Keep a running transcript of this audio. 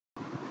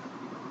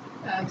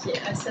Okay,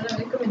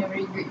 Assalamualaikum and a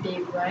very good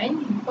day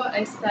everyone. Before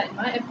I start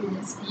my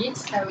opinion speech,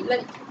 I would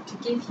like to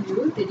give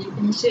you the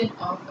definition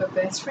of a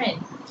best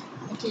friend.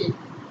 Okay,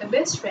 a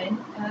best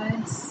friend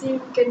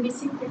can be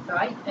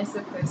simplified as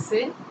a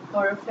person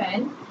or a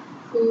friend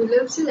who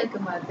loves you like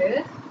a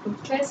mother, who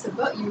cares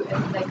about you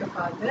like a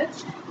father,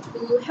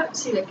 who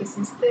helps you like a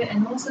sister,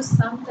 and also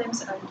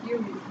sometimes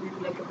argue with you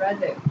like a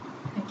brother.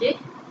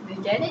 Okay, do you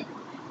get it?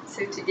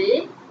 So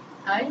today,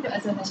 I, Nur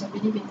Azhana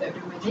Shafini binti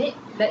Abdul Malik,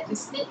 would like to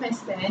state my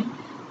stand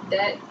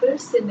that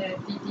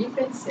personality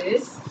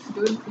differences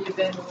don't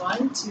prevent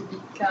one to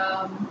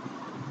become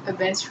a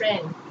best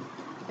friend.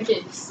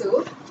 Okay,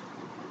 so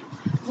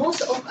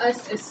most of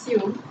us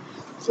assume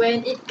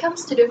when it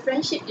comes to the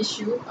friendship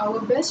issue, our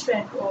best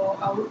friend or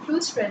our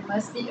close friend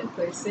must be a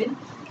person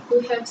who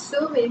have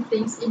so many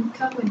things in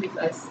common with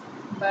us.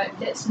 But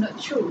that's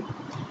not true.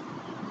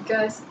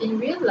 Because in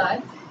real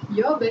life,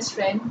 your best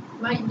friend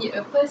might be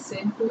a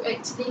person who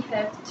actually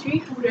have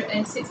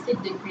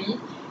 360-degree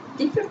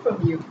different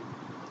from you.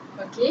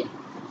 Okay?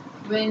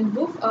 When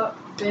both of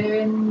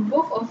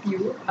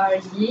you are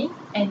yin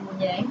and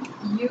yang,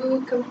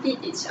 you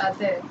complete each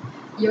other.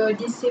 Your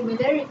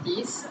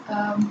dissimilarities,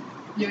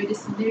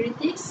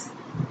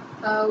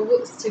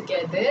 works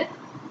together,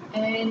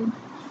 and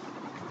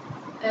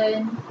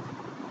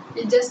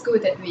it just go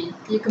that way.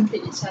 You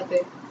complete each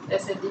other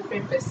as a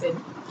different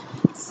person.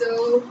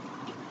 So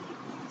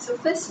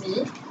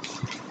firstly,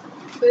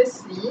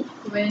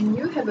 when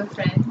you have a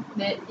friend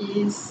that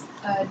is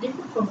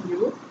different from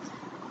you,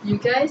 you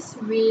guys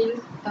will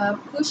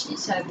push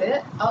each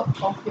other out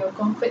of your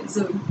comfort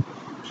zone.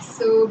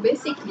 So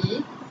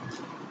basically,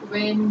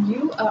 when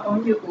you are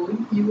on your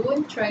own, you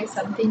won't try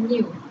something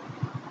new.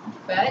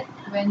 But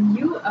when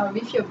you are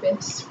with your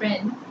best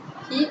friend,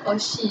 he or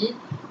she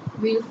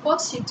will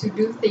force you to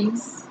do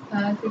things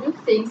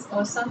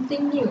or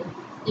something new.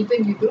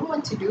 Even you don't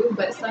want to do,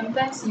 but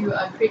sometimes you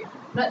are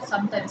not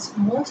sometimes,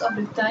 most of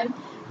the time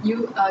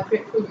you are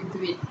grateful to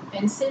do it.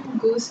 And same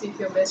goes with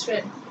your best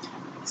friend.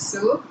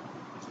 So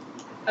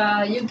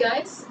you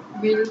guys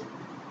will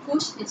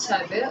push each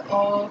other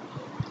or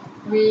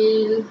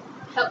will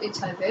help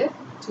each other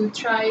to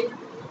try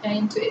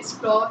and to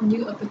explore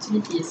new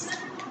opportunities.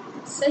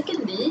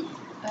 Secondly,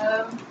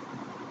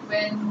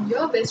 when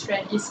your best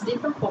friend is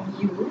different from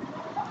you,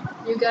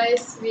 you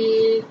guys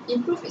will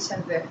improve each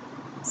other.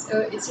 So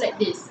it's like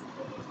this.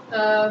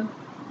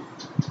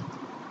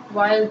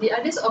 While the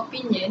other's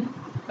opinion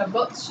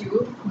about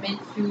you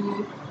make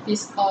you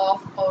pissed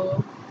off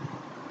or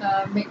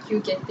make you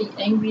getting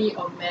angry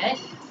or mad,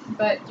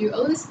 but you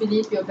always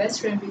believe your best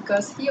friend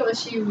because he or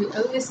she will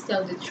always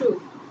tell the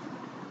truth.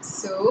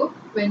 So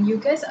when you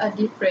guys are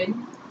different,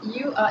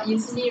 you are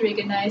easily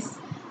recognize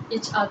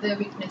each other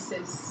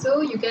weaknesses.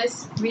 So you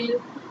guys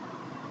will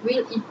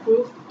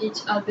improve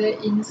each other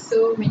in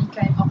so many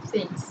kind of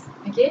things.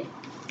 Okay?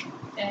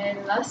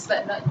 And last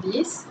but not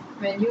least,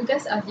 when you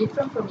guys are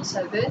different from each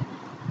other,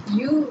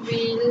 you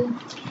will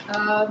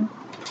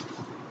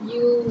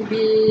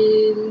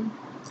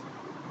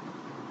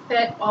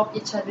fed off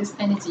each other's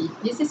energy.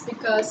 This is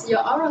because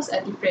your auras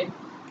are different.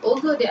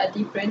 Although they are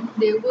different,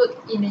 they work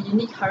in a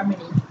unique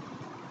harmony.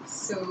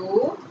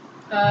 So,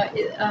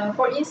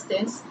 for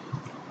instance,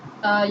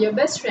 your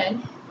best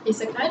friend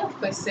is a kind of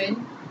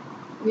person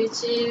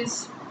which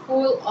is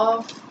full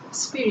of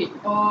spirit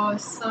or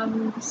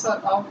some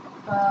sort of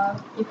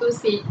people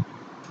say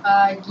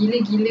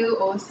gila-gila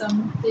or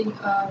something.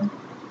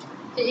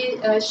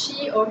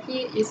 She or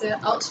he is an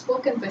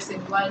outspoken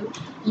person while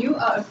you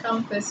are a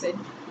calm person.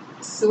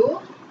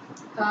 So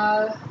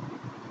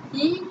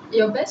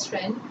your best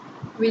friend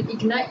will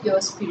ignite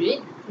your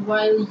spirit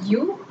while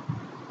you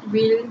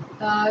will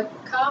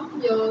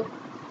calm your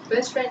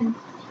best friend.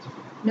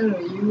 No,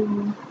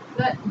 you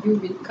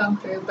will calm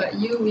her, but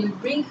you will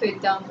bring her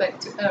down back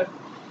to earth.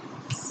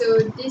 So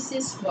this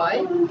is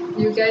why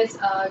you guys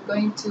are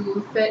going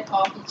to feed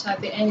off each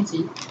other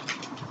energy.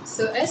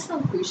 So as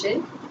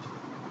conclusion,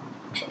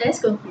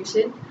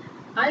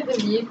 I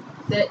believe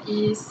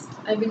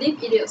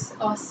it is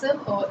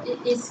awesome or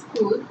it is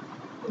cool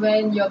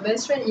when your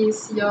best friend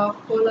is your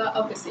polar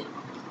opposite.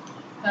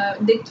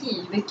 The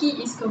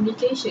key is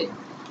communication.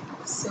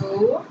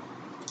 So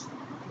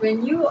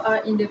when you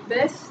are in the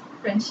best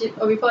friendship,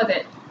 or before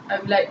that, I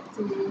would like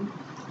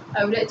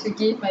to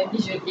give my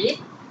visual aid.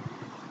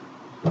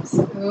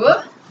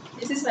 So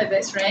this is my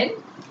best friend.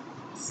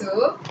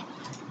 So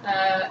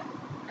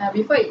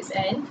before its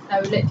end,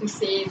 I would like to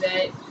say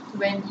that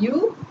when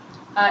you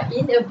are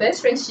in a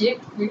best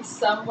friendship with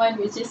someone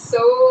which is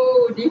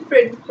so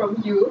different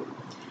from you,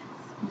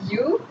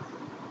 you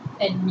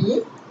and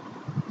me,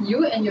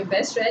 you and your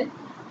best friend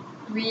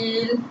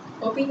will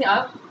open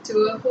up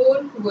to a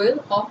whole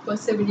world of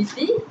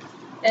possibility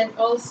and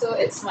also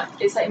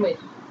excitement.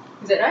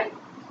 Is that right?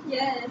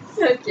 Yes.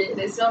 Okay,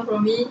 that's all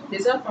from me.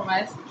 That's all from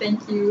us.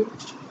 Thank you.